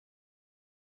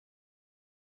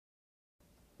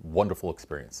Wonderful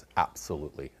experience,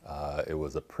 absolutely. It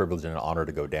was a privilege and an honor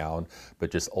to go down,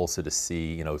 but just also to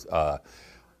see,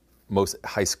 most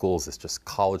high schools is just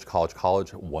college, college,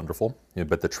 college, wonderful.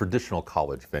 But the traditional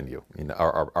college venue,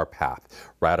 our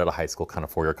path, right out of high school, kind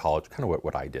of four-year college, kind of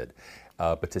what I did.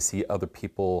 But to see other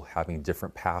people having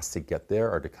different paths to get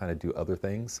there or to kind of do other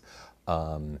things.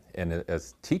 And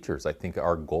as teachers, I think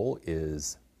our goal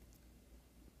is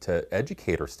to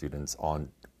educate our students on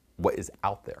what is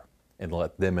out there and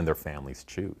let them and their families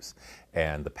choose.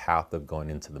 And the path of going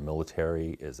into the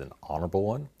military is an honorable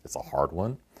one. It's a hard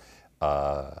one.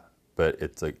 But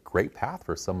it's a great path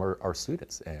for some of our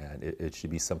students. And it should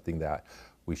be something that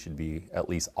we should be at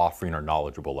least offering or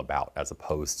knowledgeable about, as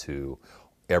opposed to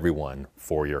everyone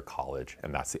four-year college,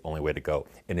 and that's the only way to go.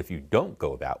 And if you don't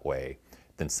go that way,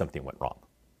 then something went wrong.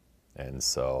 And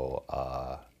so,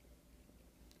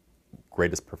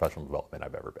 greatest professional development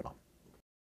I've ever been on.